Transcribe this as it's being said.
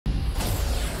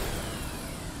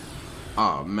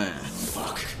Oh man.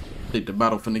 Fuck. I think the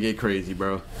battle finna get crazy,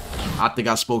 bro. I think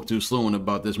I spoke too soon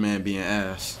about this man being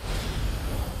ass.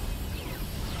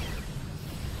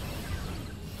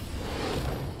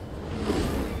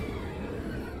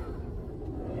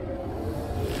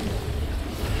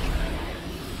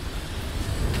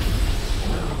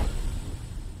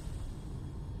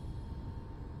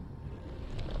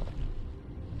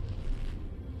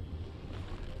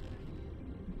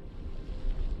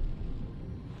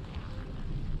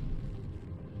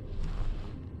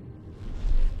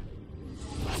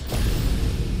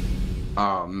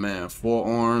 Oh man, 4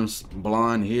 arms,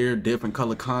 blonde hair, different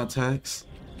color contacts.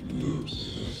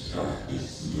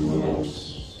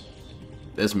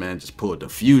 This man just pulled the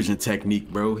fusion technique,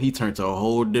 bro. He turned to a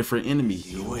whole different enemy.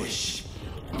 You wish.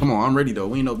 Come on, I'm ready though.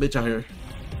 We ain't no bitch out here.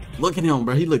 Look at him,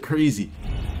 bro. He look crazy.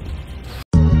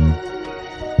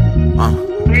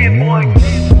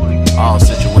 All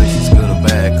situations, good or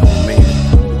bad, come with me.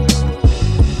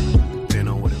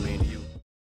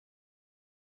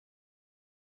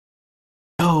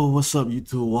 Yo, what's up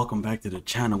YouTube? Welcome back to the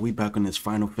channel. We back on this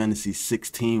Final Fantasy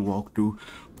XVI walkthrough,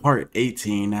 part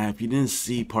 18. Now, if you didn't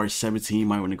see part 17, you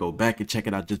might want to go back and check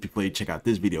it out just before you check out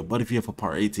this video. But if you're here for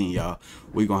part 18, y'all,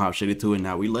 we're gonna hop straight into it.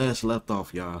 Now, we last left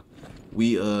off, y'all.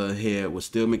 We was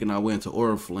still making our way into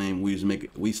Oriflame.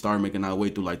 We started making our way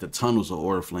through like the tunnels of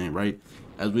Oriflame, right?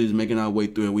 As we was making our way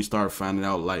through it, we started finding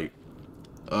out like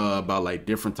about like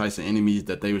different types of enemies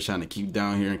that they were trying to keep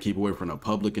down here and keep away from the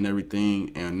public and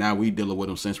everything. And now we dealing with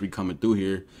them since we coming through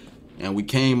here. And we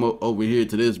came over here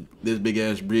to this big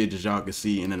ass bridge, as y'all can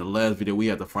see. And in the last video, we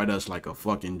had to fight us like a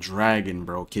fucking dragon,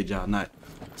 bro. Kid y'all not.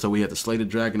 So we had to slay the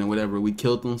dragon and whatever. We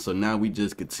killed them. So now we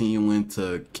just continuing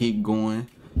to keep going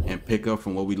and pick up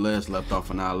from where we last left off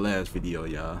in our last video,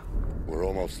 y'all. We're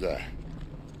almost there.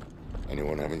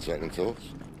 Anyone having second thoughts?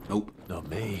 Nope. Not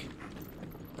me.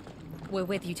 We're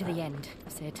with you to the end,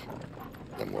 Sid.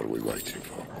 Then what are we waiting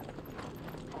for?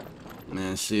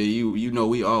 Man, shit, you know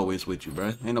we always with you,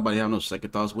 bruh. Ain't nobody have no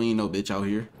second thoughts. We ain't no bitch out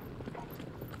here.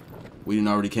 We didn't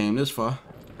already came this far.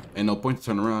 Ain't no point to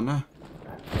turn around now.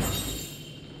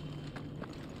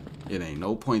 It ain't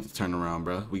no point to turn around,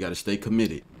 bruh. We gotta stay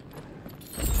committed.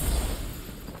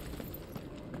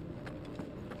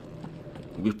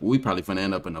 We probably finna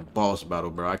end up in a boss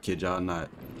battle, bro. I kid y'all not.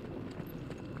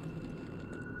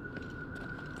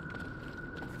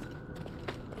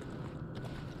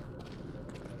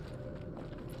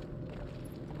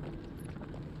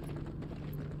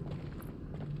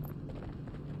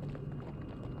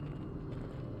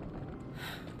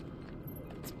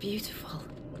 It's beautiful.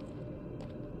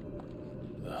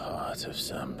 The heart of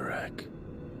Sambrak.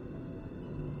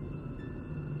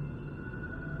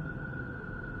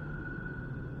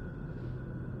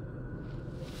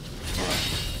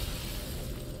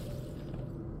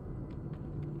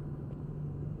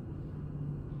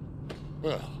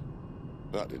 Well,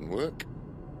 that didn't work.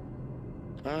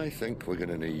 I think we're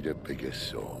gonna need a bigger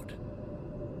sword.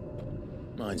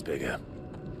 Mine's bigger.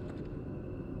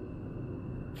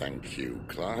 Thank you,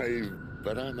 Clive,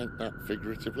 but I meant that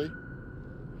figuratively.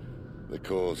 The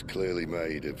core's clearly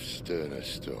made of sterner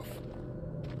stuff.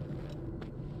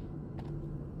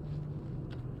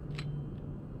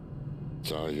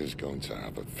 Taya's going to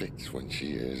have a fit when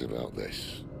she hears about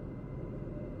this.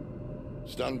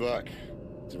 Stand back.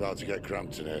 It's about to get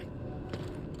cramped in here.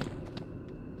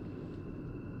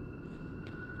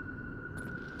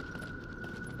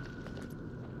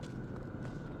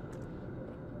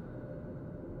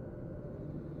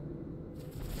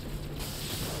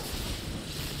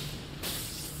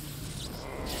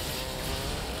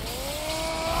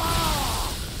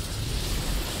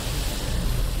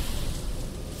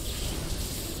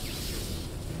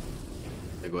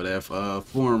 They go that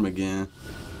form again.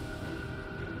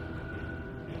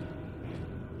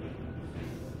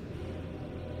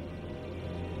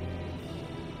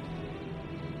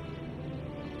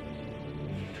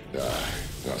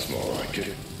 That's more like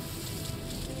it.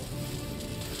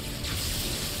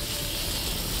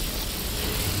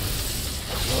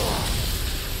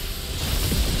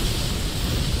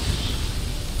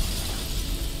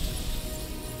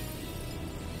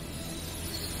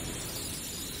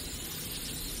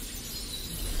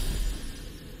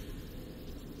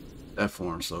 That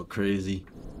form's so crazy.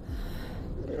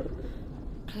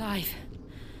 Clive,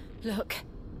 look.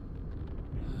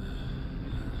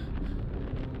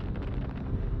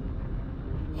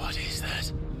 What is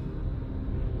that?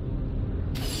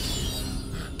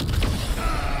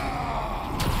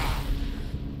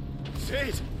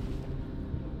 Sid!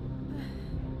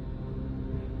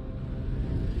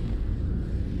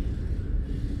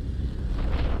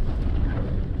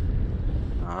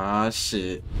 Ah,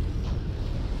 shit.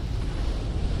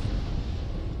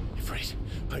 Ifrit,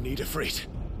 I need Ifrit.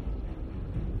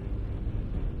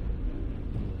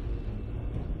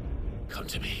 Come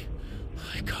to me.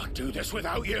 I can't do this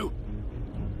without you.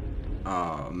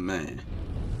 Oh, man.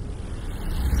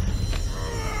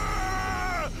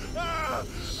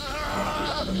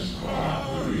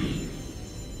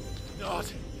 Not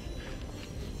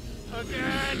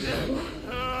again.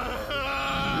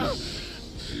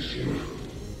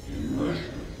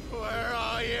 Where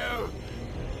are you?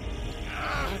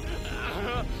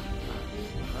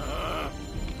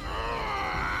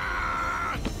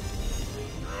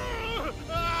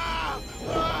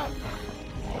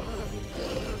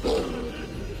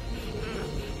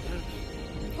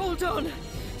 Hold on.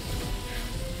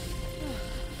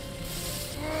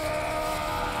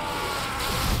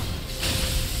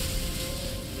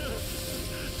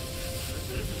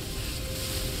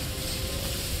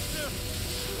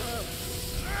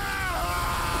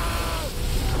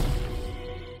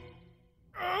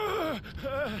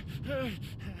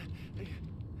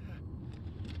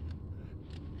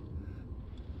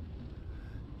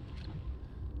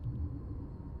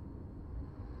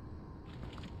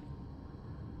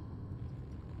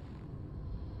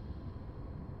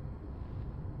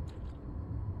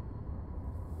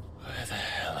 Where the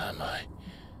hell am I?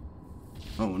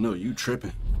 Oh no, you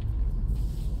tripping.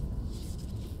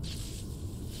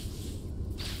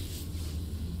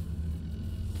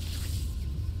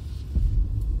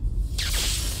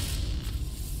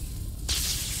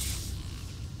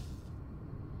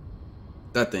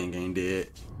 That thing ain't dead.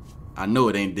 I know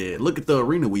it ain't dead. Look at the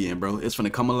arena we in, bro. It's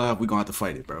finna come alive. We gonna have to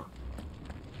fight it, bro.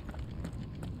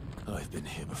 I've been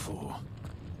here before.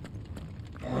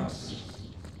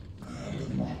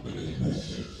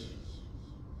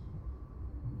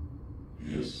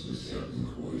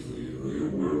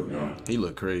 He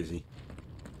look crazy.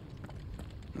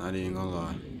 Not even gonna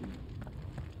lie.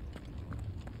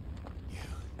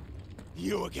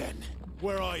 You again.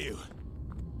 Where are you?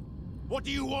 What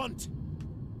do you want?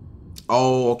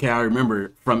 Oh, okay, I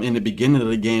remember from in the beginning of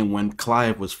the game when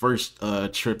Clive was first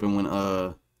tripping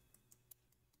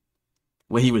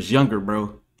when he was younger,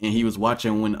 bro, and he was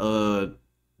watching when the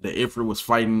Ifrit was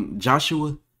fighting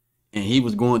Joshua, and he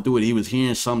was going through it. He was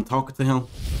hearing something talking to him,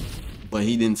 but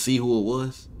he didn't see who it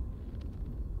was.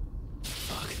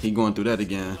 Fuck. He going through that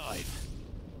again.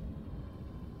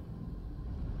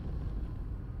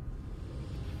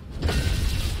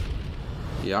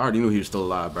 Yeah, I already knew he was still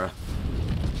alive, bro.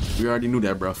 We already knew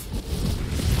that, bro.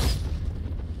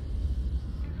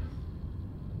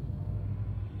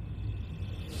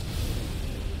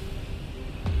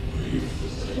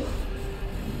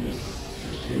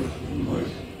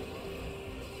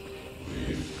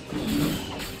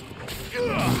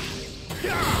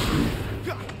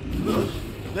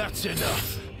 That's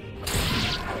enough.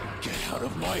 Get out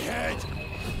of my head.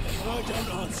 I don't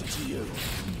answer to you.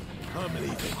 I'm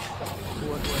leaving.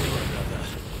 One way or another.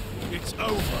 It's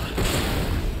over.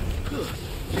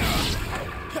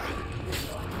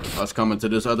 Us coming to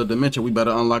this other dimension, we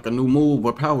better unlock a new move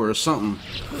or power or something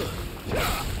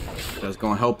that's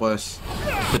gonna help us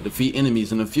to defeat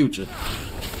enemies in the future.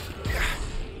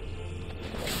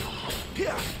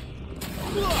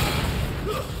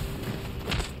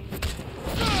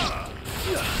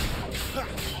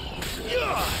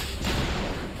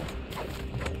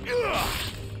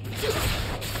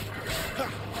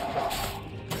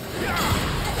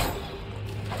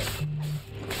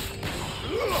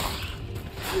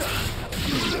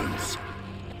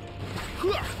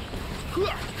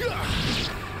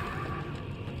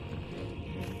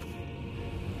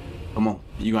 Come on,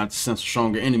 you got to sense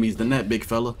stronger enemies than that, big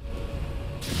fella.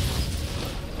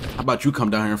 How about you come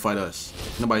down here and fight us?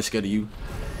 Nobody's scared of you.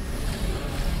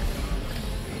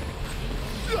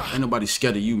 Ain't nobody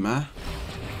scared of you, man.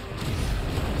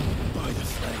 By the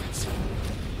flames.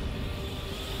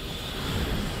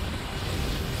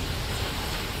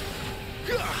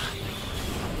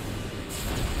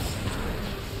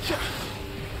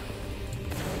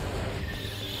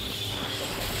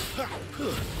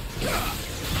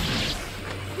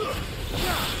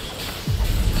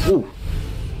 Ooh.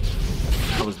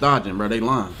 I was dodging, bro. They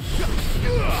lying.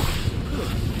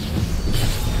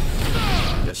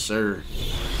 Yes, sir.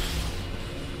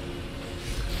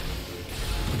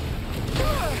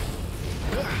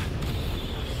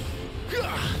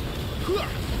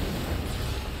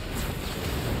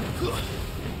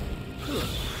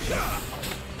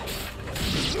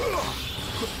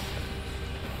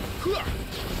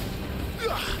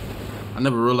 I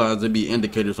never realized there'd be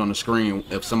indicators on the screen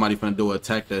if somebody finna do an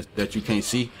attack that you can't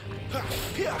see.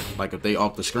 Like if they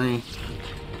off the screen.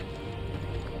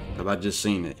 Cause I just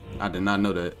seen it. I did not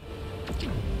know that.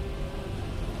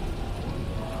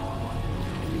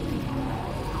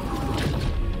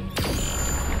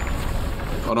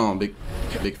 Hold on, big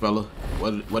fella.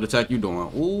 What attack you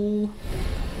doing? Ooh.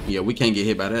 Yeah, we can't get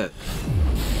hit by that.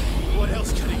 What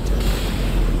else can he do?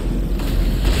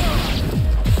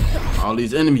 All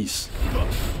these enemies.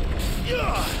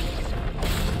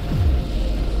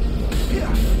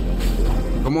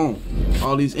 Come on.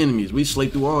 All these enemies. We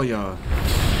slayed through all y'all.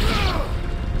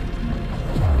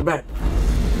 Get back.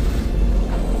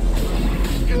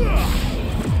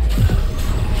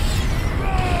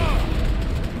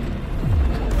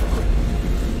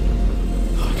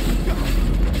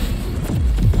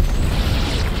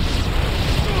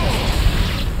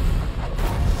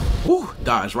 Woo,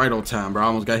 dodge right on time, bro. I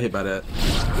almost got hit by that.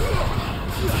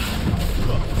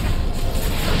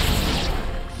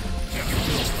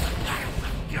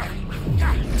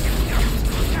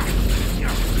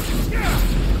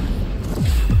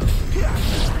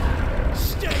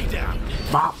 Stay down.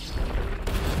 Bop.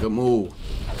 Good move.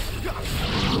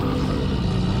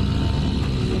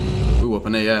 We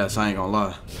whooping their ass, I ain't gonna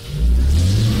lie.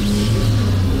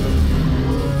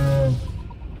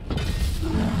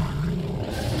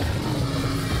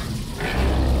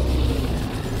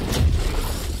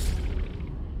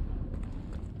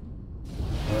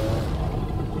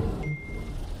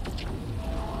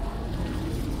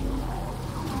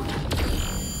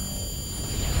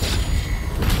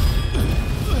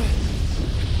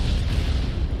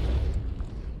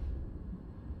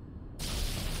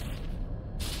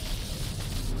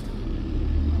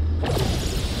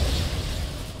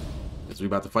 We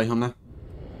about to fight him now?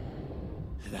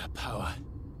 That power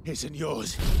isn't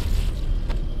yours.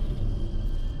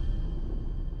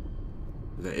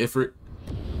 Is that Ifrit?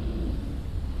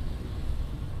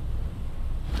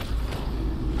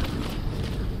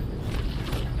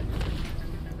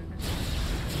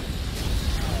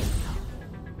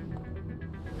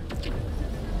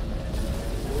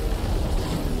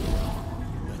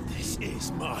 But this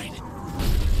is mine.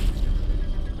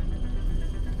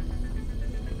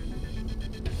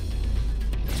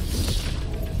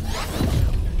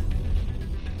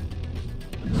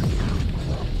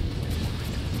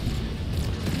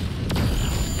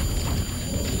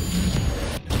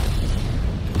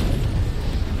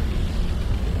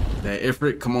 That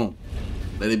Ifrit, come on.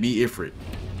 Let it be Ifrit.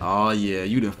 Oh yeah,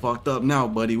 you done fucked up now,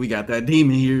 buddy. We got that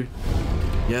demon here.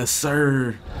 Yes,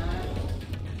 sir.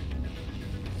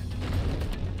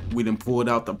 We done pulled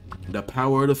out the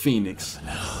power of the Phoenix.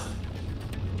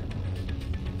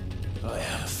 I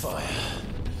have fire.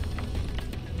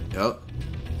 Yup.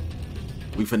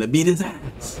 We finna beat his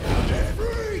ass.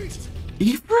 Ifrit!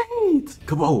 Ifrit!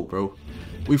 Come on, bro.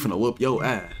 We finna whoop your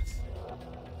ass.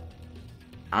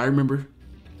 I remember.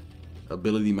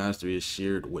 Ability mastery is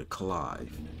shared with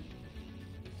Clive.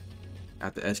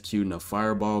 After executing a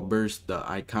fireball burst, the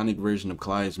iconic version of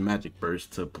Clive's magic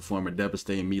burst to perform a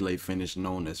devastating melee finish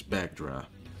known as backdraft.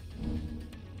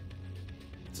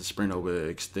 To sprint over an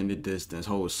extended distance,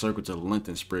 hold a circle to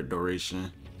lengthen sprint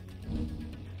duration.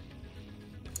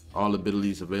 All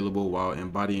abilities available while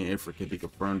embodying Ifrit can be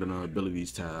confirmed in the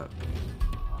abilities tab.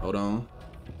 Hold on.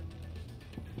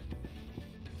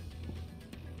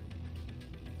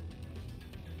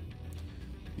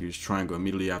 Use triangle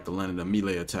immediately after landing a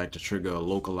melee attack to trigger a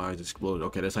localized explosion.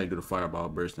 Okay, that's how you do the fireball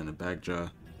burst and the backdraft.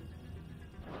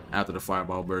 After the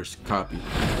fireball burst, copy.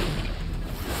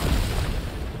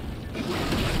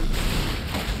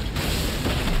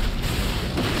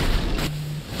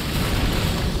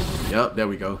 Yep, there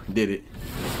we go. Did it.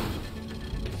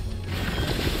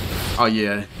 Oh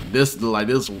yeah, this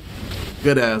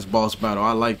good ass boss battle.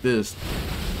 I like this.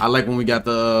 I like when we got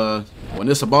the when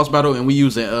it's a boss battle and we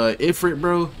using Ifrit,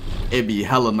 bro. It'd be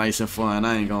hella nice and fun.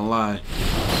 I ain't gonna lie.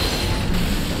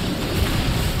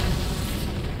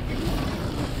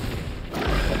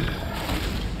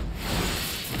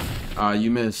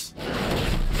 You missed.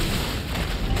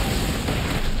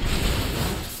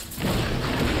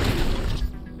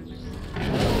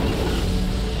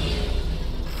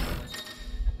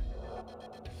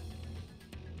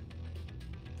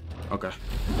 Okay.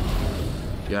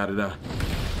 Get out of there.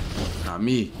 Not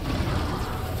me.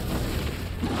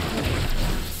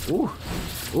 Ooh.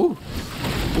 Ooh.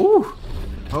 Ooh.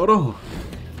 Hold on.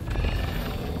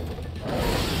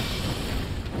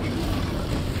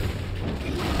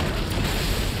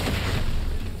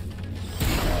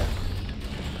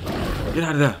 Get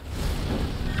out of there.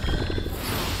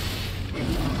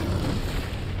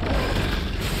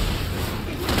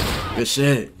 Good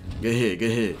shit. Good hit.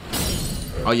 Good hit.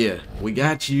 Oh yeah, we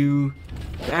got you.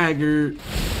 Dagger.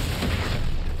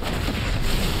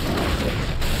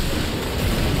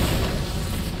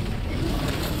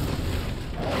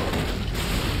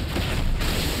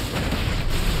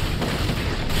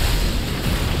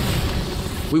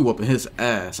 We whooping his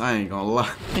ass. I ain't gonna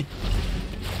lie.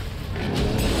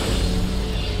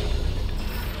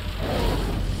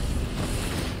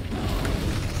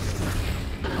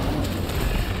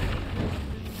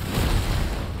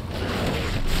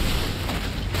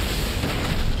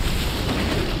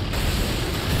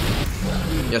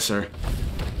 Yes, sir.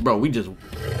 Bro, we just...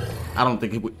 I don't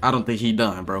think he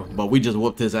done, bro. But we just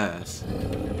whooped his ass.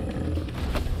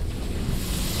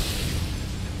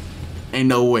 Ain't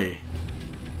no way.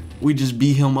 We just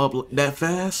beat him up that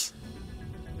fast?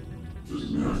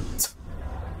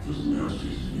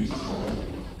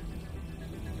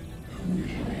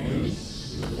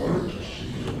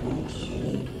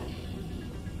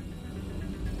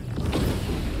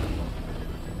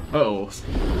 Uh-oh.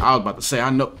 I was about to say,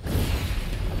 I know...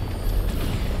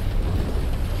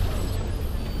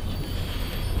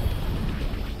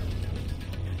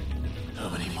 How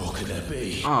many more could there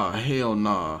be? Oh, hell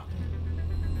nah.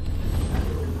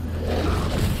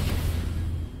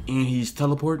 And he's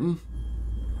teleporting?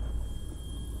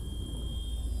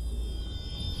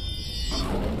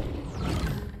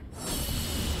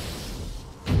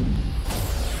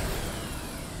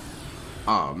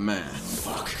 Oh, man.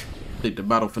 Fuck. I think the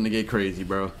battle finna get crazy,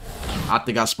 bro. I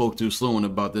think I spoke too soon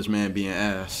about this man being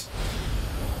ass.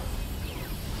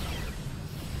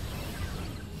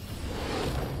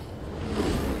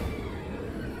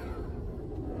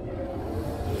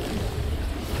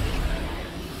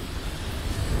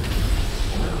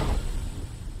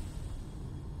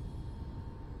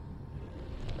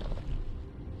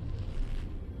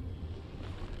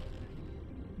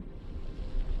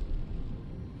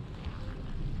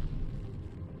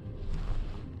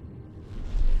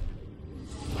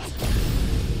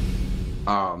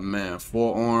 Oh man,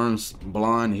 4 arms,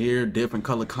 blonde hair, different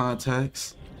color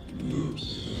contacts.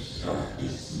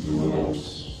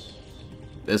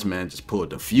 This man just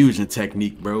pulled the fusion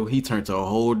technique, bro. He turned to a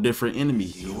whole different enemy.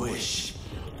 You wish.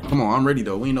 Come on, I'm ready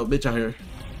though. We ain't no bitch out here.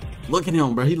 Look at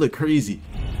him, bro. He look crazy.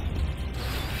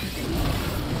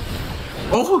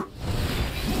 Oh!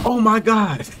 Oh my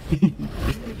god.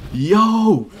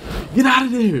 Yo! Get out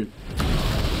of there!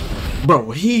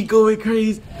 Bro, he going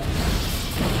crazy.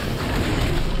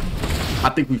 I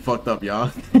think we fucked up,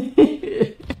 y'all.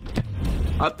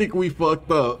 I think we fucked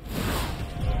up.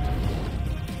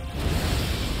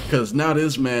 Cause now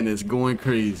this man is going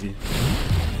crazy.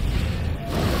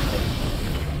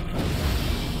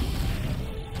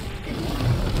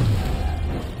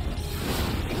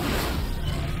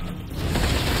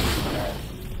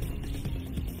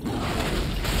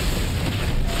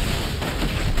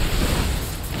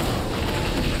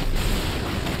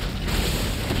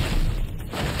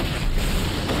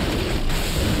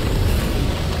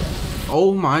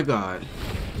 Oh my god.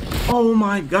 Oh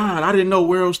my god. I didn't know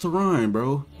where else to run,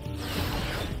 bro.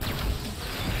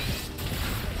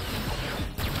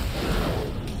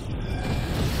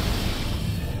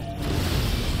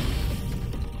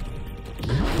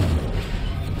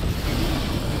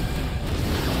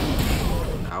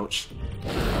 Ouch.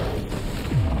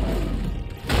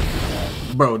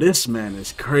 Bro, this man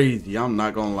is crazy. I'm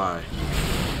not gonna lie.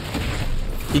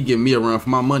 He giving me a run for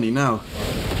my money now.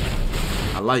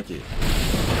 I like it.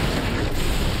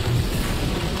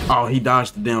 Oh, he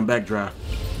dodged the damn backdraft.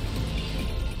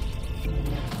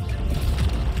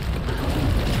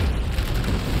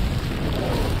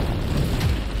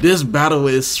 This battle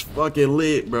is fucking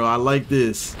lit, bro. I like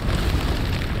this.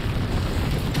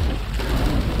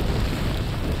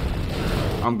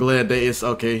 I'm glad that it's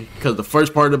okay, because the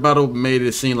first part of the battle made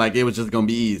it seem like it was just gonna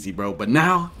be easy, bro. But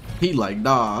now, he like,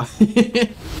 nah.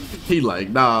 He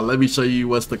like, nah, let me show you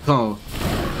what's to come.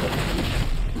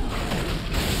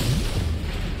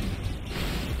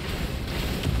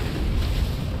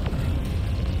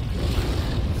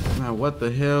 Man, what the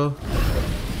hell?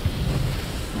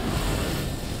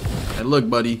 Hey, look,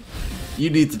 buddy. You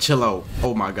need to chill out.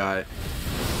 Oh my god.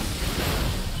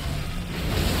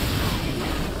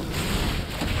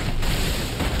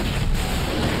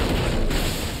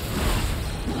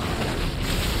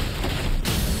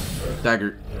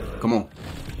 Dagger. Come on.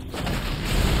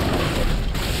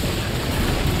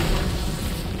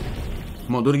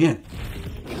 Come on, do it again.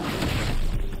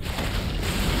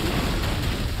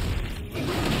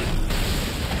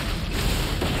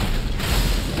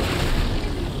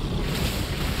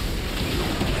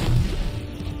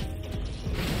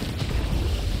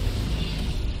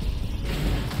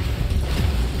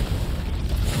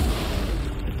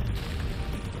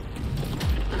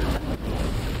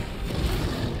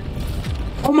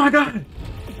 Oh my god!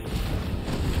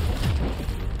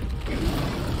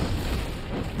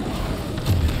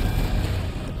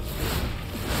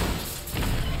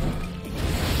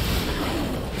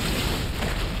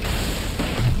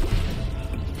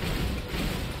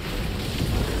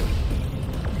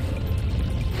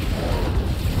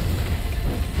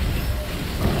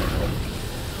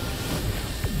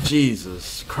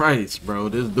 Jesus Christ, bro.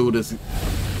 This dude is...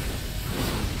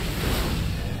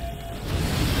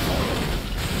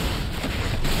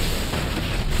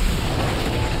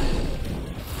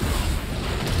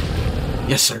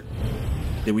 Yes, sir.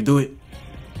 Did we do it?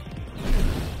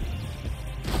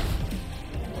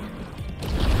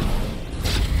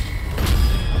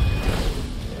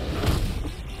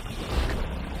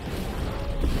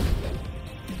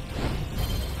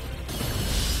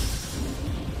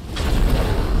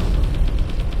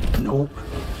 Nope.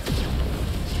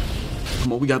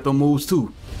 Come on, we got them moves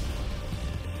too.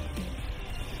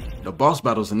 The boss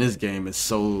battles in this game is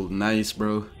so nice,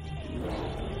 bro.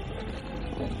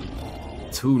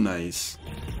 Too nice.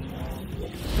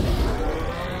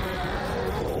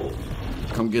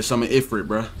 Come get some of Ifrit,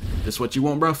 bruh. This what you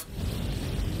want, bruh?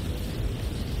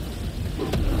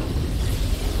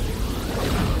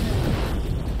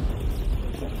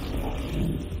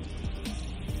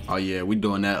 Oh yeah, we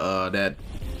doing that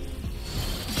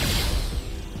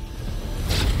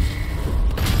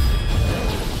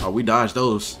Oh, we dodged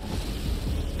those.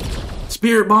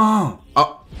 Spirit bomb!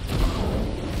 Oh.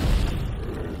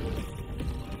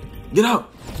 Get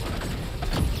out!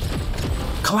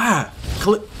 Clive!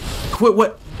 Quit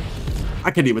what?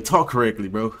 I can't even talk correctly,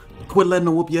 bro. Quit letting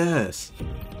them whoop your ass.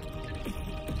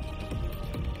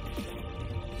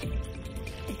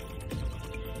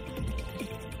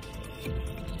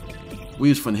 We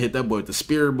was finna hit that boy with the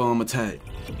spirit bomb attack.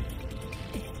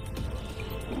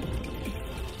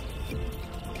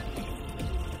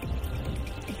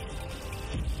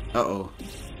 Uh-oh.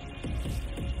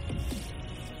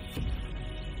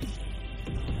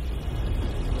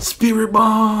 Spirit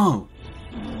bomb!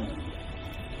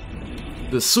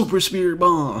 The super spirit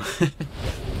bomb.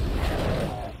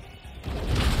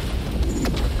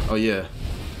 Oh yeah.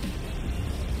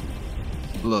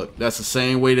 Look, that's the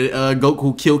same way that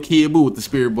Goku killed Kid Buu with the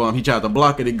spirit bomb. He tried to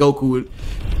block it and Goku,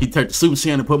 he turned the Super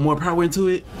Saiyan and put more power into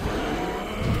it.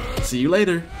 See you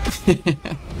later.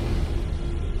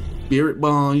 Spirit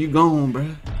bomb, you gone,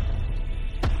 bruh.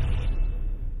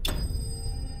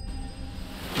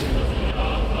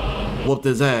 Whooped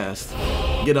his ass.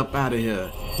 Get up out of here.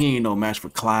 He ain't no match for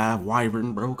Clive,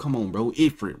 Wyvern, bro. Come on, bro.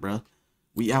 Ifrit, bro.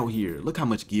 We out here. Look how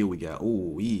much gear we got.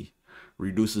 Oh, he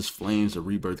reduces flames of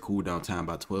rebirth cooldown time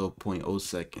by 12.0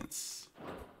 seconds.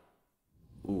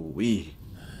 Oh, we.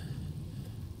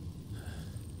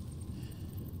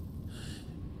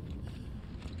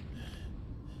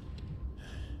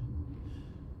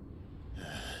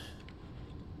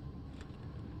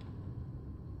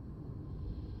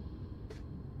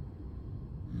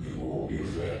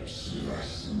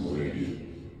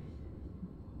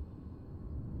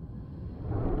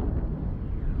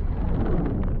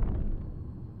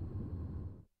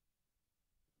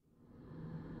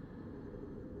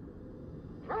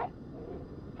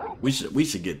 We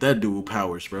should get that dual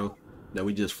powers, bro. That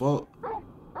we just fought.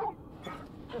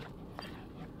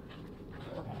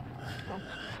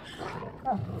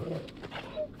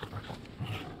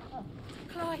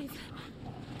 Clive.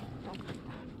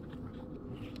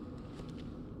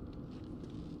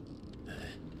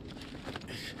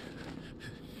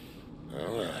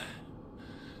 Well,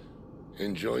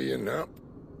 enjoy your nap.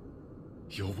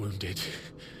 You're wounded.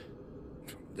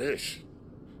 This,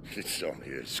 it's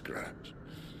only a scratch.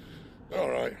 All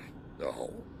right, the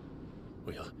hole.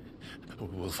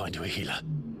 We'll find you a healer.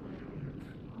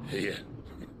 Here.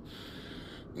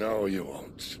 No, you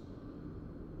won't.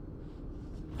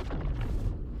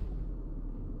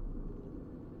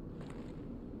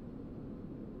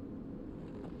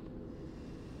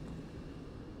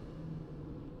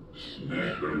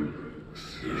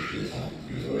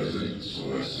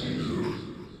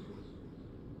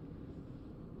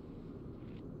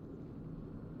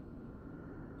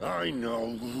 I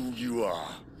know who you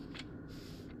are.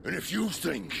 And if you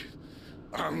think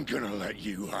I'm gonna let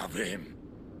you have him...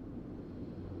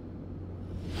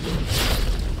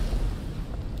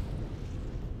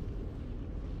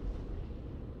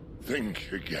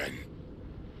 think again.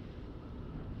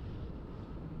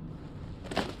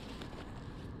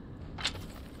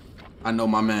 I know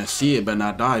my man Sid better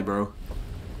not die, bro.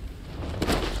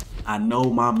 I know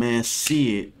my man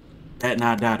Sid better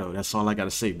not die, though. That's all I gotta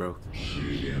say, bro.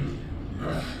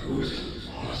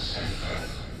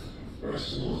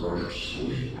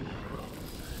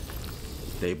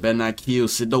 They better not kill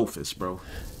Sidolphus, bro.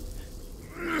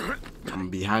 I'm gonna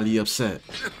be highly upset.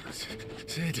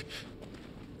 Sid.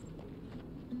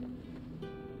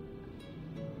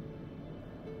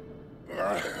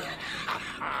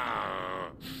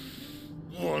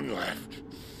 One left.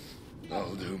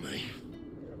 That'll do me.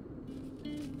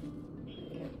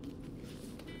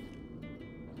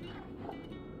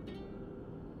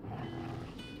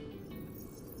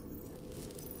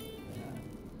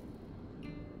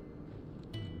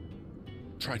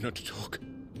 Try not to talk.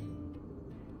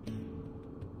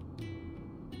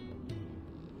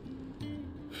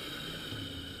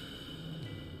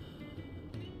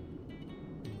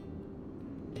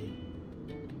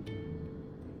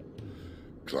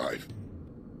 Clive,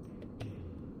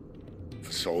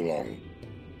 for so long,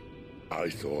 I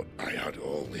thought I had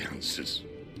all the answers.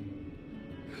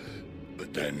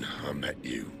 But then I met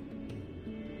you.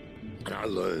 And I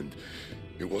learned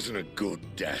it wasn't a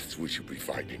good death we should be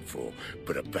fighting for,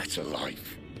 but a better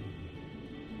life.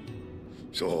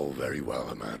 It's all very well,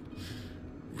 a man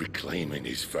reclaiming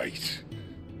his fate.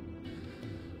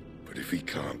 But if he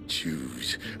can't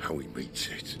choose how he meets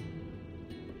it,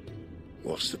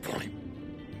 what's the point?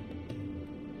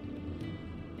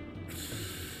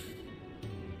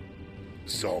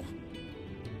 So,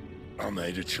 I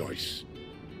made a choice.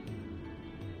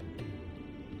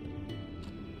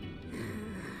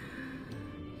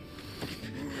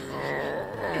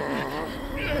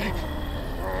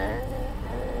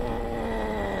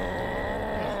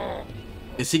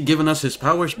 Is he giving us his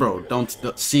powers, bro? Don't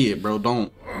see it, bro.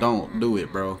 Don't do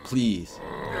it, bro. Please.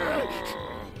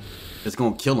 It's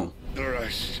gonna kill him. The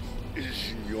rest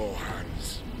is in your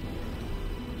hands.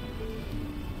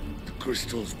 The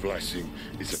crystal's blessing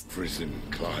is a prison,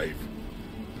 Clive.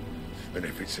 And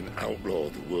if it's an outlaw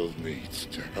the world needs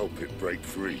to help it break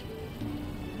free.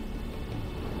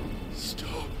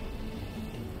 Stop.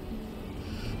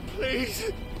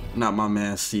 Please. Not my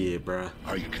man, see it, bro.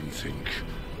 I can think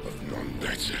of none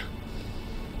better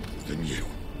than you.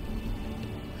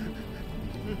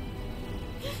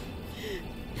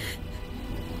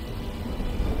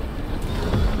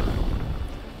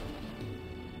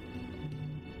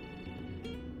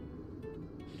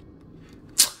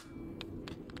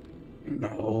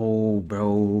 No,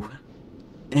 bro.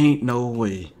 Ain't no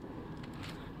way.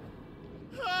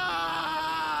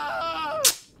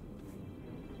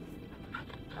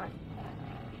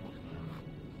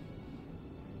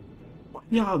 Why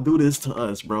y'all do this to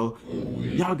us, bro?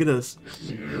 Y'all get us.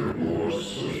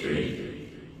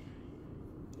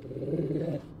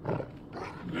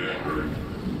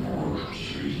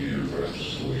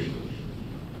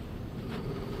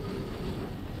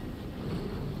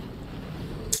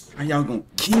 How y'all gonna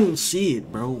kill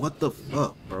Sid, bro? What the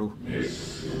fuck, bro?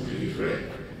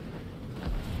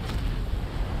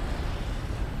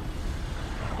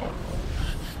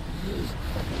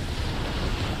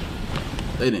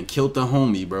 They done killed the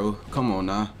homie, bro. Come on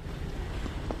now.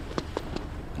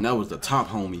 And that was the top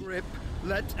homie. Grip,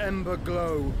 let ember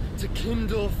glow to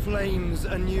kindle flames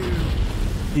anew.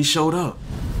 He showed up.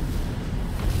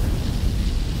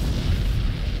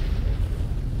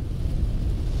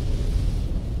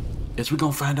 Is we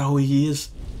gonna find out who he is?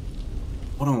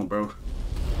 Hold on, bro.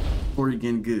 Story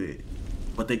getting good.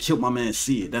 But they killed my man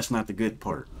Sid. That's not the good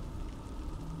part.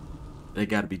 They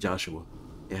gotta be Joshua.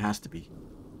 It has to be.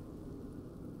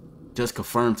 Just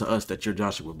confirm to us that you're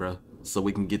Joshua, bro. So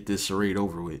we can get this charade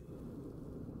over with.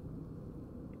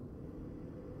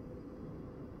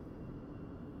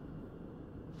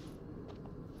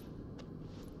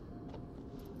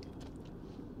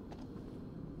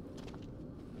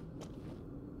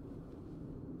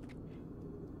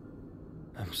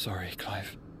 I'm sorry,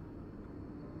 Clive.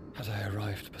 Had I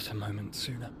arrived but a moment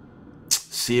sooner.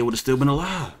 Sid would have still been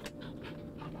alive.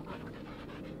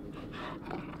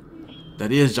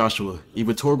 That is Joshua.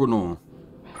 Even Torgal know him.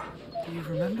 Do you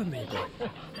remember me, boy?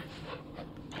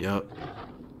 Yup.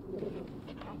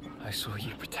 I saw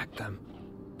you protect them.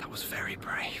 That was very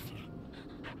brave.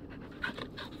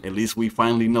 At least we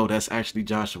finally know that's actually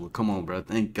Joshua. Come on, bro.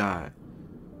 Thank God.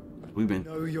 We've been...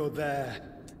 Know you're there,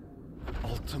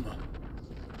 Ultima.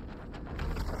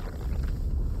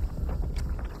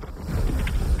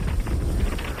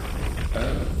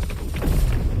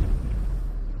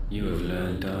 You have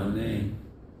learned our name.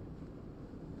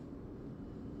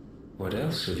 What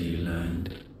else have you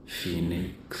learned,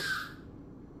 Phoenix?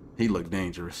 He looked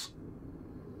dangerous.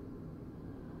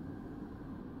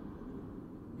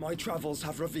 My travels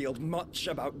have revealed much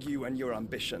about you and your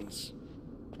ambitions.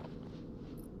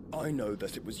 I know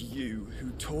that it was you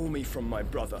who tore me from my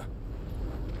brother.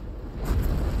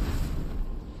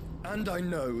 And I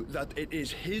know that it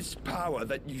is his power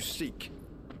that you seek.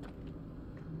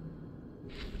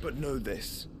 But know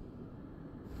this.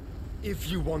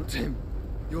 If you want him,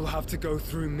 you'll have to go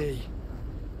through me.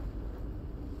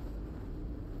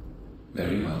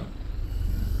 Very well.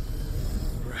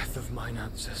 Breath of mine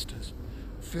ancestors,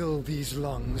 fill these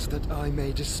lungs that I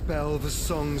may dispel the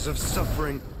songs of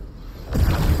suffering.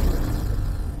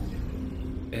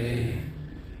 A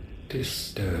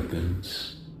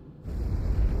disturbance.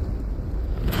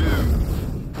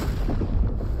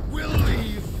 Will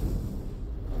leave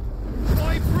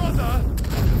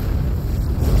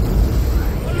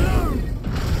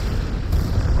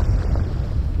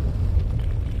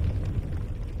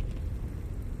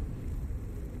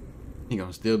He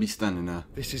gonna still be standing now.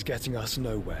 This is getting us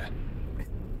nowhere.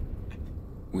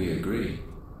 We agree.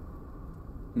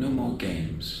 No more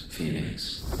games,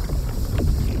 Phoenix.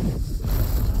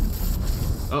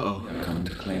 Uh-oh. We have come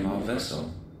to claim our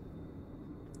vessel.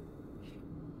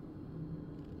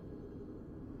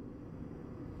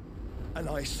 And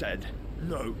I said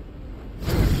no.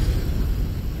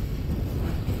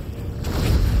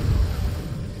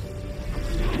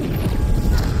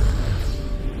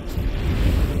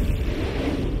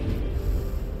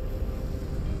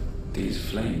 These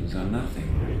flames are nothing.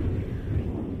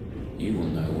 You will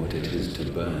know what it is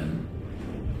to burn.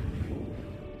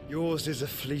 Yours is a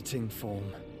fleeting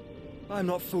form. I'm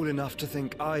not fool enough to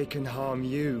think I can harm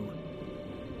you.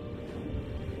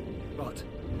 But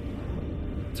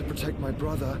to protect my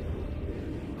brother,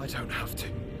 I don't have to.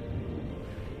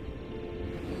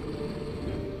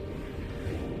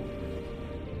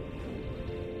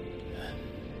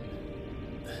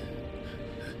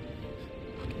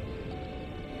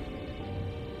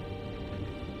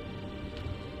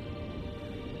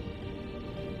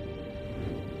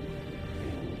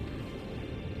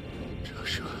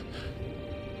 Joshua.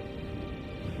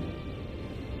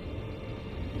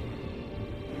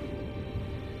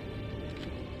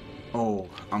 Oh,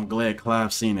 I'm glad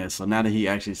Clive seen that. So now that he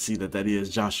actually see that that is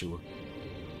Joshua.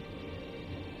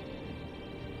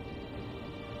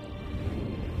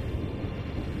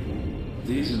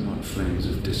 These are not flames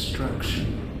of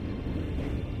destruction.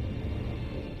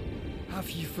 Have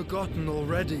you forgotten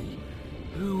already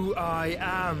who I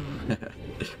am?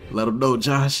 Let him know,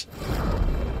 Josh.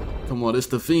 Come on, it's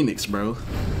the Phoenix, bro.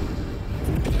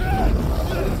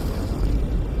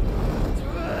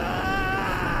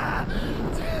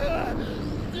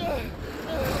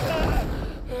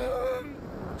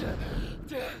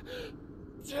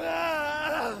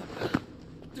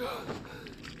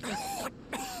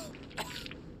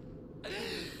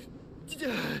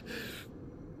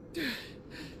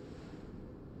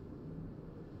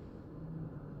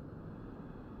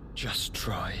 Just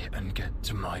try and get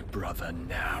to my brother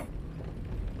now.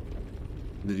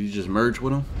 Did you just merge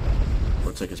with him?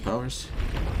 Or take his powers?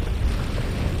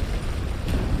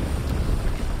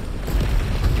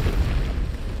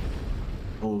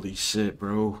 Holy shit,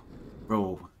 bro.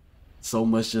 Bro, so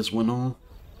much just went on.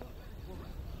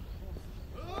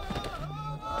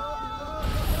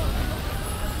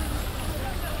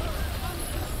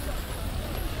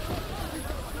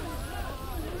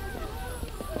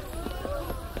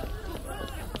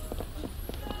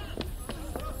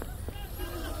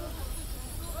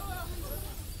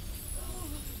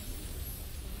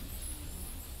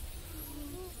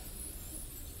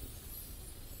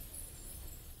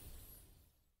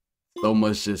 So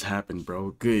much just happened,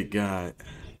 bro. Good God.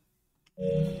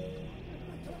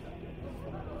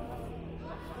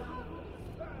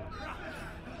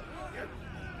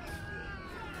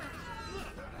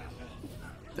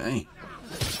 Dang.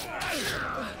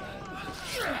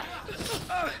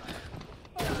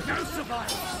 No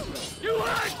survivors! You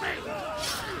hurt me!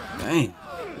 Dang.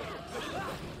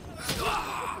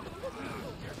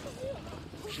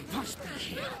 She must be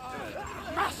here.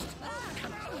 Must!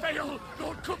 Can fail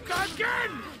nor cook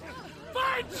again!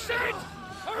 Find Sid!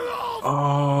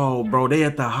 Oh, bro, they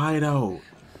at the hideout.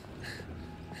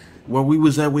 Where we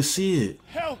was at with Sid.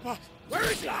 Help us! Where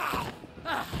is he?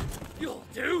 You'll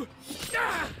do!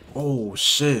 Oh,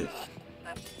 shit.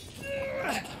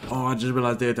 Oh, I just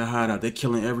realized they're at the hideout. They're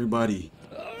killing everybody.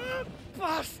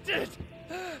 Bastard!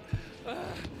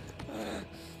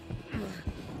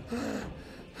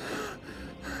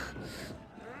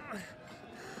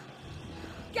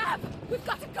 Gab, we've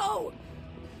got to go!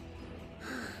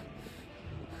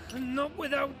 Not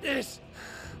without this!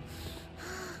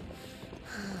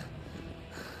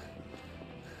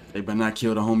 They better not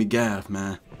kill the homie Gav,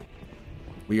 man.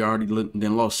 We already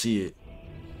then lost Sid.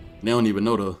 They don't even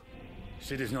know though.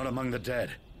 Sid is not among the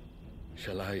dead.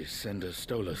 Shall I send a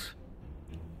Stolas?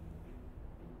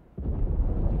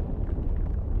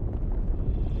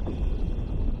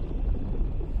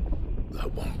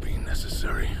 That won't be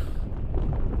necessary.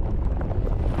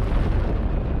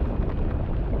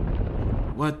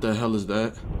 What the hell is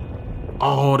that?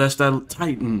 Oh, that's that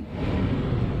Titan.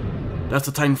 That's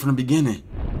the Titan from the beginning.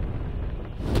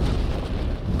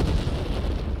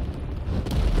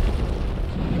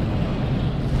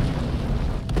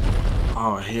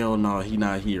 Oh, hell no, he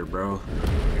not here, bro.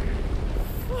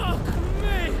 Fuck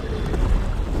me!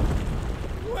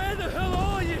 Where the hell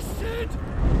are you, Sid?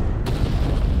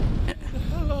 The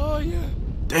hell are you?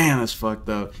 Damn, that's fucked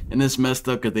up. And it's messed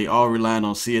up because they all relying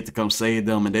on Sid to come save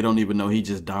them and they don't even know he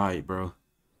just died, bro.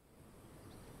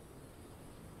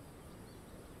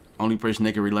 Only person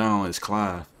they can rely on is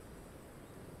Clive.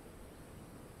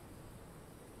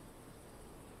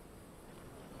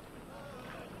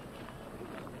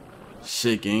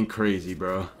 Shit getting crazy,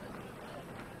 bro.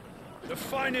 The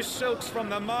finest silks from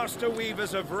the master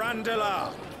weavers of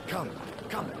Randalar. Come,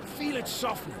 feel its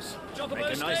softness. Chocobos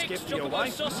Make a nice steaks, gift for your Chocobos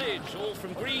wife. sausage, all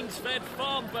from greens-fed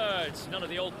farm birds. None of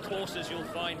the old courses you'll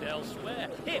find elsewhere.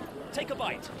 Here, take a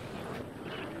bite.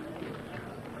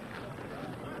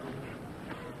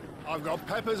 I've got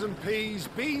peppers and peas,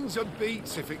 beans and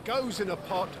beets. If it goes in a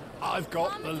pot, I've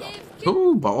got the lot.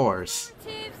 2 bars.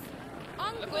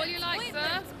 Look all you like,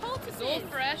 sir. It's all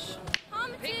fresh.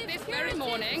 Picked this very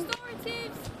morning.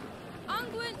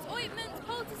 Unguents, ointments,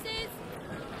 poultices.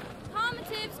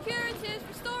 Palmatives, curatives,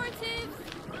 restoratives.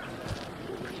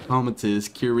 Palmatives,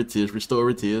 curatives,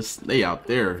 restoratives. They out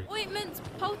there. Ointments,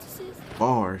 poultices.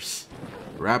 Bars.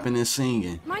 Rapping and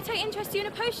singing. Might I interest you in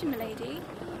a potion, milady?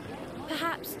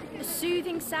 Perhaps a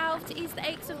soothing salve to ease the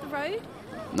aches of the road?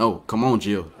 No, come on,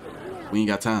 Jill. We ain't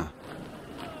got time.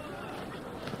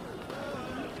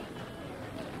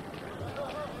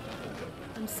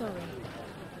 I'm sorry.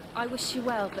 I wish you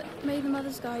well, but may the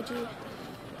mothers guide you.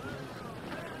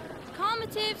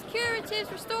 Calmatives, curatives,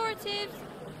 restoratives.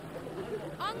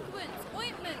 Unguents,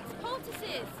 ointments,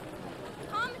 poultices.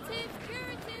 Calmatives,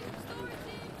 curatives,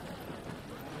 restoratives.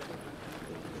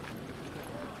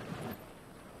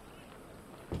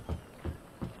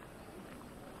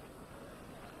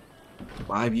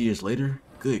 5 years later?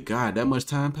 Good God, that much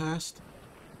time passed?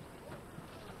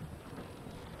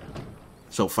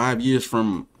 So 5 years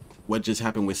from what just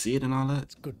happened with Sid and all that?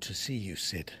 It's good to see you,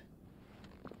 Sid.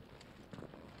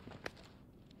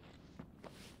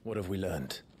 What have we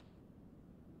learned?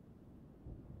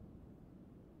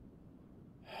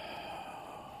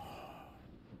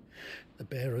 The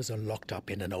bearers are locked up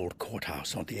in an old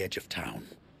courthouse on the edge of town.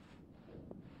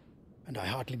 And I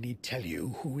hardly need tell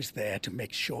you who is there to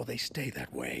make sure they stay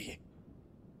that way.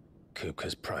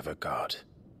 Kupka's private guard.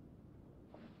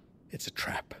 It's a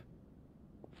trap.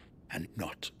 And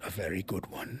not a very good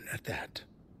one at that.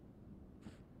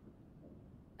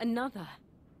 Another?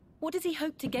 What does he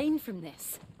hope to gain from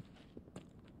this?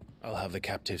 I'll have the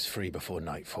captives free before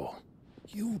nightfall.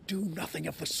 You do nothing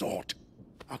of the sort.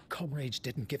 Our comrades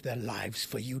didn't give their lives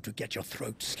for you to get your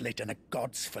throat slit in a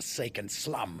god's forsaken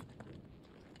slum.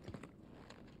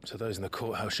 So those in the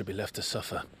courthouse should be left to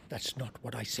suffer. That's not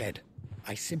what I said.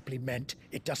 I simply meant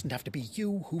it doesn't have to be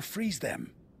you who frees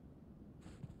them.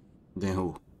 Then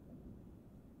who?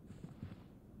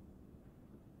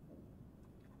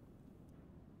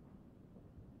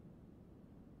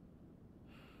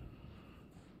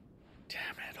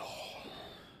 Damn it all.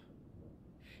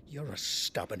 You're as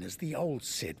stubborn as the old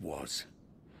Sid was.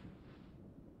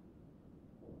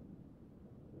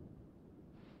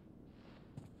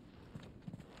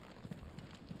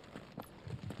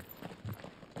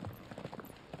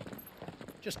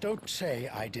 Just don't say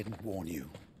I didn't warn you.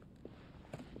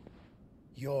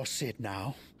 You're Sid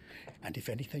now, and if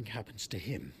anything happens to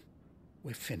him,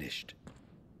 we're finished.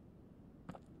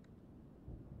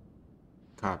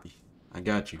 Copy. I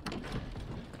got you.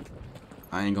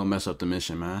 I ain't gonna mess up the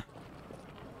mission, man.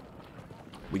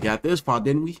 We got this part,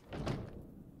 didn't we?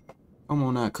 Come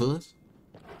on now, cuz.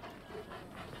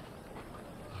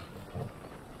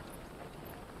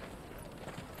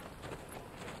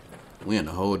 We in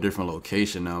a whole different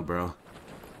location now, bro.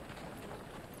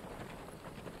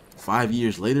 5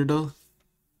 years later, though?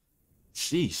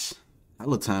 Jeez.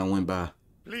 Hella time went by.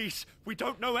 Please, we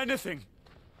don't know anything.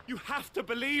 You have to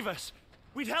believe us.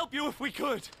 We'd help you if we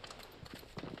could.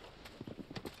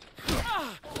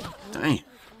 Dang.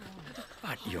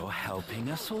 But you're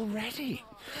helping us already.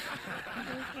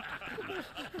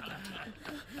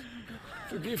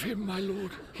 Forgive him, my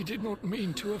lord. He did not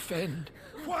mean to offend.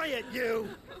 Quiet, you!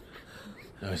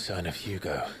 No sign of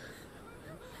Hugo.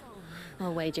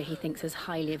 I'll wager he thinks as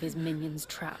highly of his minions'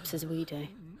 traps as we do.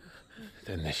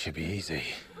 Then this should be easy.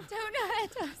 Don't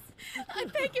hurt us. I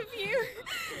beg of you.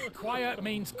 Quiet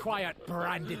means quiet,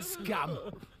 branded scum.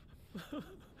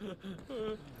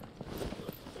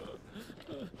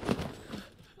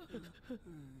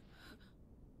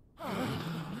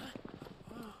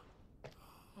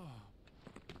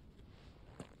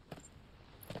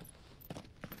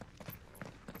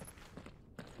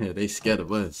 Yeah, they scared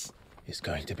of us. It's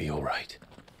going to be all right.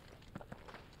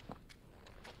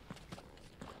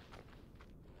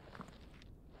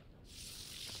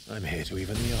 I'm here to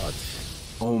even the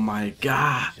odds. Oh my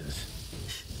God.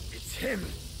 It's him,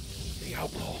 the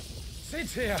outlaw.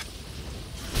 Sid's here.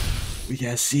 We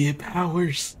got Sid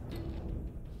powers.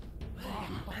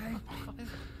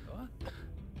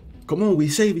 Come on, we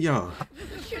save y'all.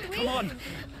 Should we? Come on.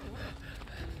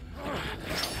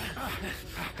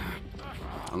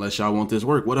 Unless y'all want this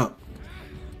work, what up?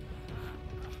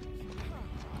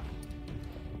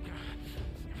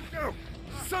 Go.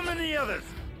 Summon the others.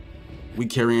 We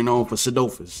carrying on for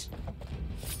Sidolphus.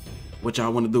 What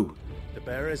y'all want to do? The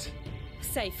bearers.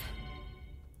 Safe.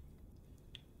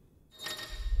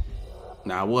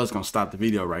 Now, I was going to stop the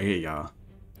video right here, y'all.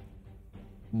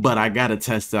 But I got to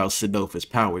test out Sidolphus'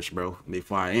 powers, bro.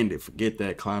 Before I end it, forget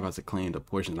that Clive has claimed a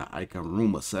portion of Eikon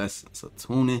room assassin. So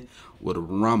tuning with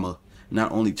Rama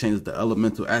not only changes the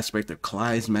elemental aspect of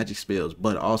Clive's magic spells,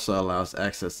 but also allows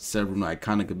access to several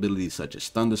iconic abilities such as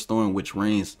Thunderstorm, which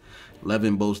rains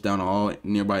 11 bolts down on all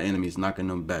nearby enemies, knocking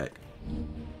them back.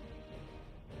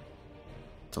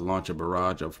 To launch a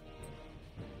barrage of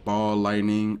ball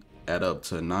lightning at up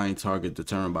to 9 targets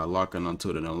determined by locking onto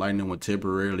it, and the lightning will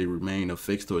temporarily remain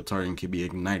affixed to a target and can be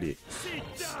ignited.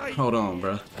 Hold on,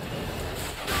 bro.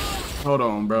 Hold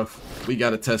on, bro. We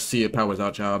gotta test Sia powers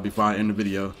out, y'all, before I end the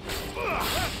video.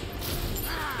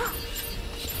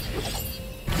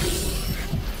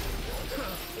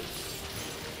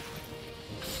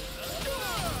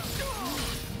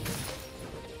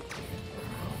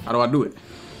 How do I do it?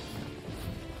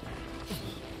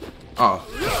 Oh,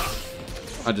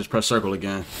 I just press circle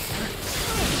again.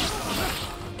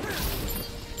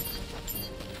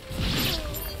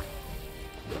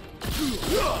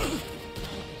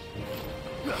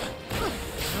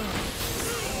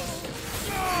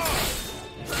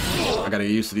 I gotta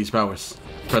get used to these powers.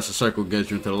 Press the circle gets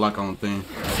you into the lock on thing.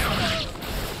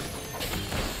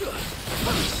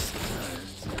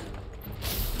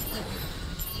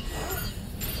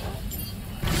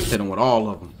 Hit him with all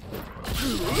of them.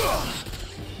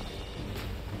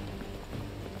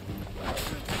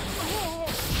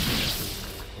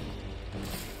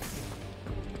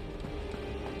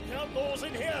 Outlaws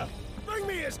in here. Bring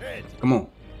me his head. Come on.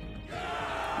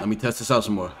 Let me test this out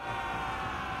some more.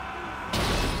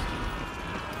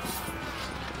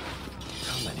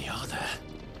 How many are there?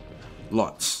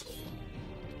 Lots.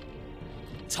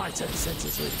 Titan sends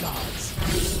his regards.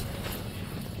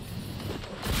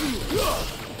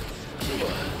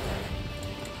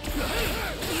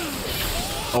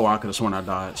 Oh, I could have sworn I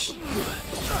dodged.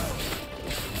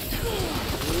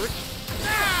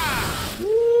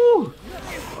 Woo!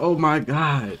 Oh my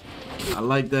god. I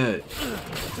like that.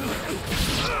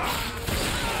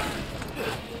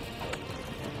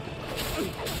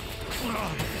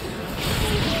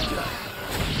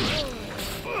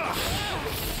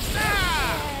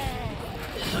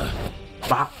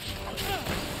 Bop.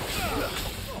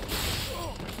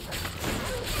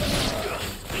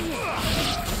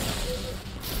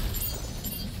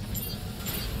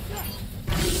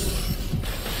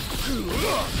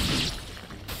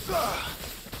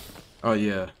 Oh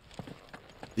yeah,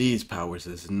 these powers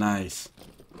is nice.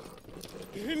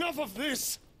 Enough of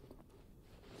this.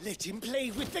 Let him play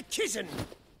with the kitten.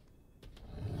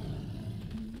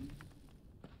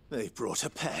 They brought a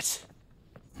pet.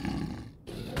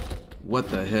 What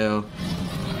the hell?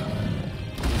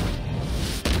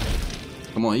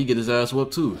 Come on, he get his ass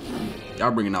whooped too.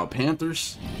 Y'all bringing out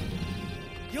panthers?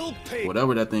 You'll pay.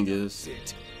 Whatever that thing is.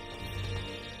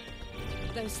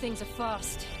 Those things are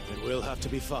fast. It will have to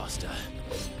be faster.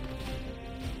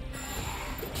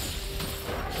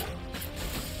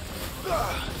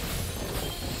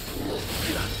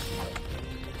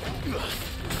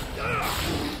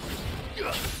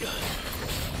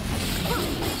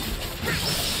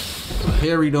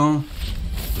 Harry on.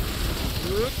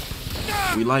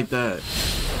 We like that.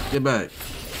 Get back.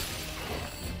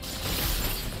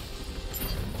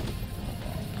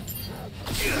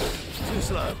 Too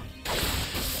slow.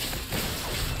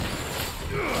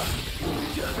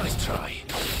 Nice try.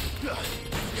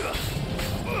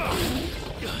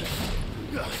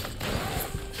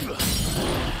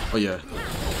 Oh yeah.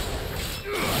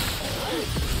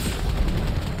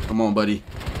 Come on, buddy.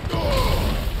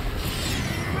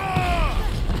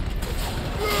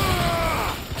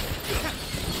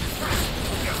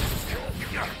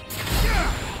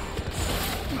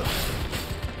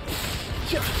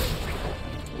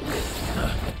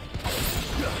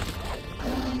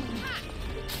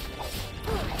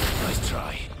 Nice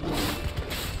try.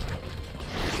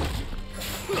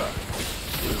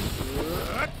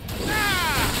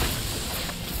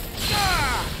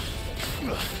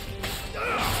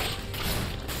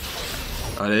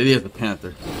 Oh, it is the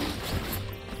panther.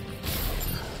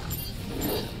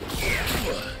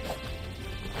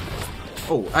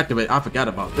 Oh, activate. I forgot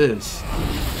about this.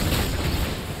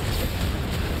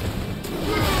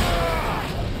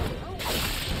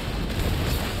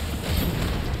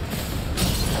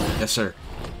 Yes, sir.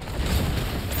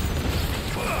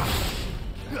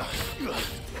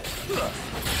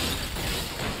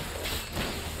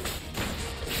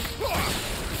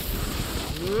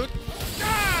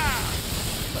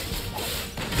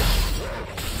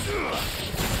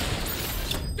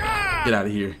 Get out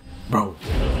of here, bro.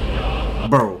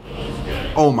 Bro.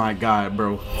 Oh my god,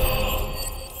 bro.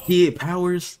 He had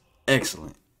powers.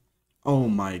 Excellent. Oh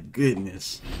my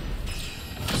goodness.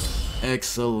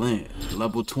 Excellent.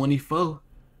 Level 24.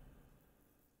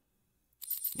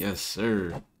 Yes,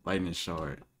 sir. Lightning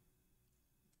shard.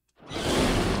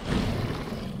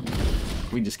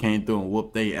 We just came through and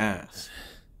whooped they ass.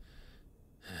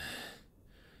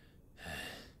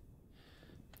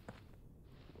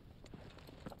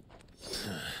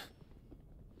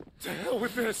 To hell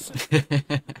with this.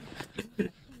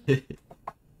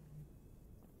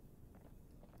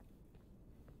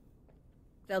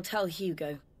 They'll tell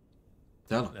Hugo.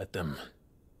 Tell him. Let them.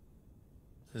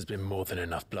 There's been more than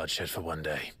enough bloodshed for one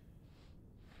day.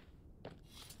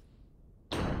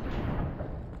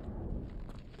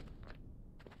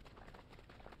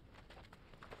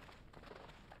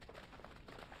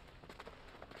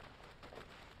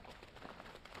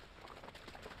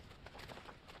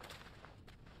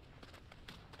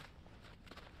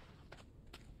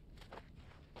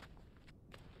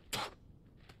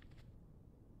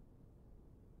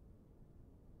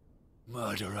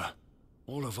 Murderer.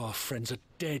 All of our friends are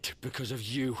dead because of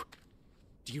you.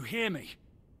 Do you hear me?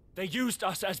 They used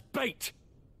us as bait.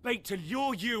 Bait to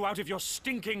lure you out of your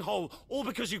stinking hole, all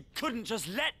because you couldn't just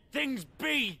let things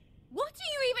be. What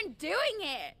are you even doing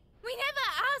here? We never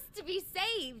asked to be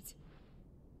saved.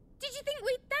 Did you think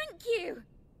we'd thank you?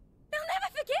 They'll never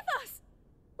forgive us.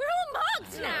 We're all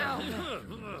marked now.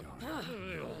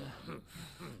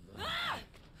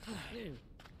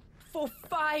 For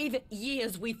 5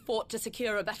 years we fought to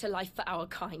secure a better life for our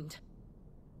kind.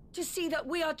 To see that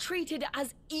we are treated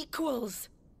as equals.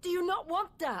 Do you not want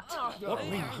that? What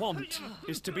we want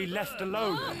is to be left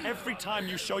alone. Every time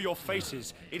you show your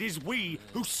faces, it is we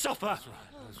who suffer.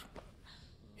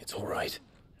 It's all right.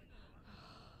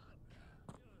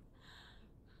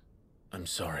 I'm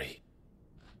sorry.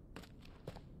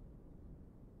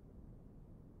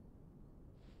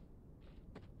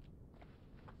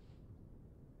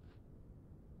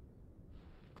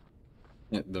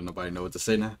 Yeah, don't nobody know what to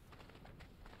say now.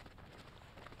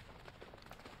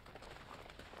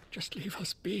 Just leave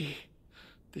us be.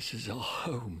 This is our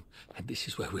home, and this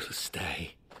is where we'll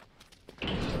stay.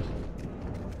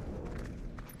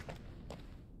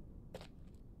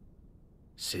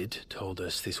 Sid told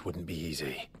us this wouldn't be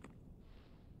easy.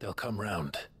 They'll come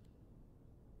round.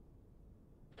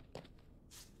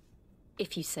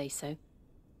 If you say so.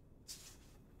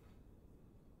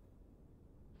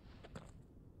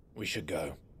 We should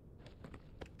go.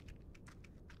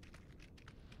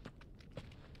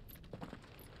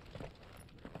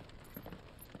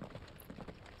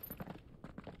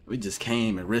 We just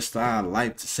came and risked our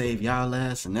life to save y'all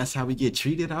ass, and that's how we get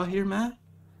treated out here, man?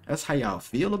 That's how y'all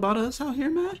feel about us out here,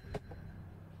 man?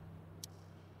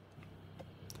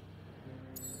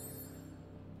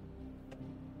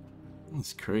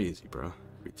 That's crazy, bro.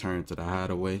 Return to the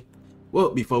hideaway.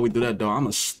 Well, before we do that, though, I'm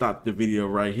gonna stop the video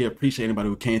right here. Appreciate anybody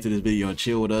who came to this video and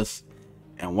chill with us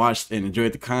and watched and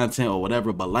enjoyed the content or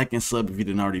whatever. But like and sub if you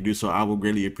didn't already do so. I would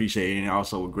greatly appreciate it, and it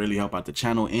also would greatly help out the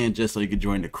channel, and just so you can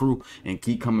join the crew and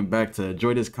keep coming back to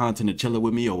enjoy this content and chill it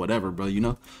with me or whatever, bro, you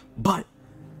know. But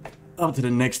up to the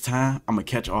next time, I'm gonna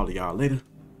catch all of y'all later.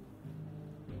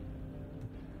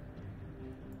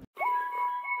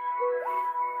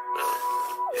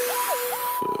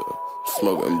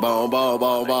 Smoking bomb, bomb,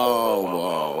 bomb, bomb,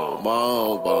 bomb,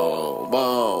 bomb, bomb,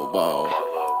 bomb, bomb.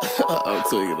 I'm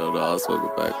tweaking on that. I'm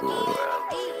smoking back a little.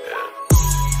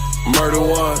 Murder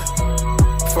one,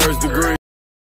 first degree.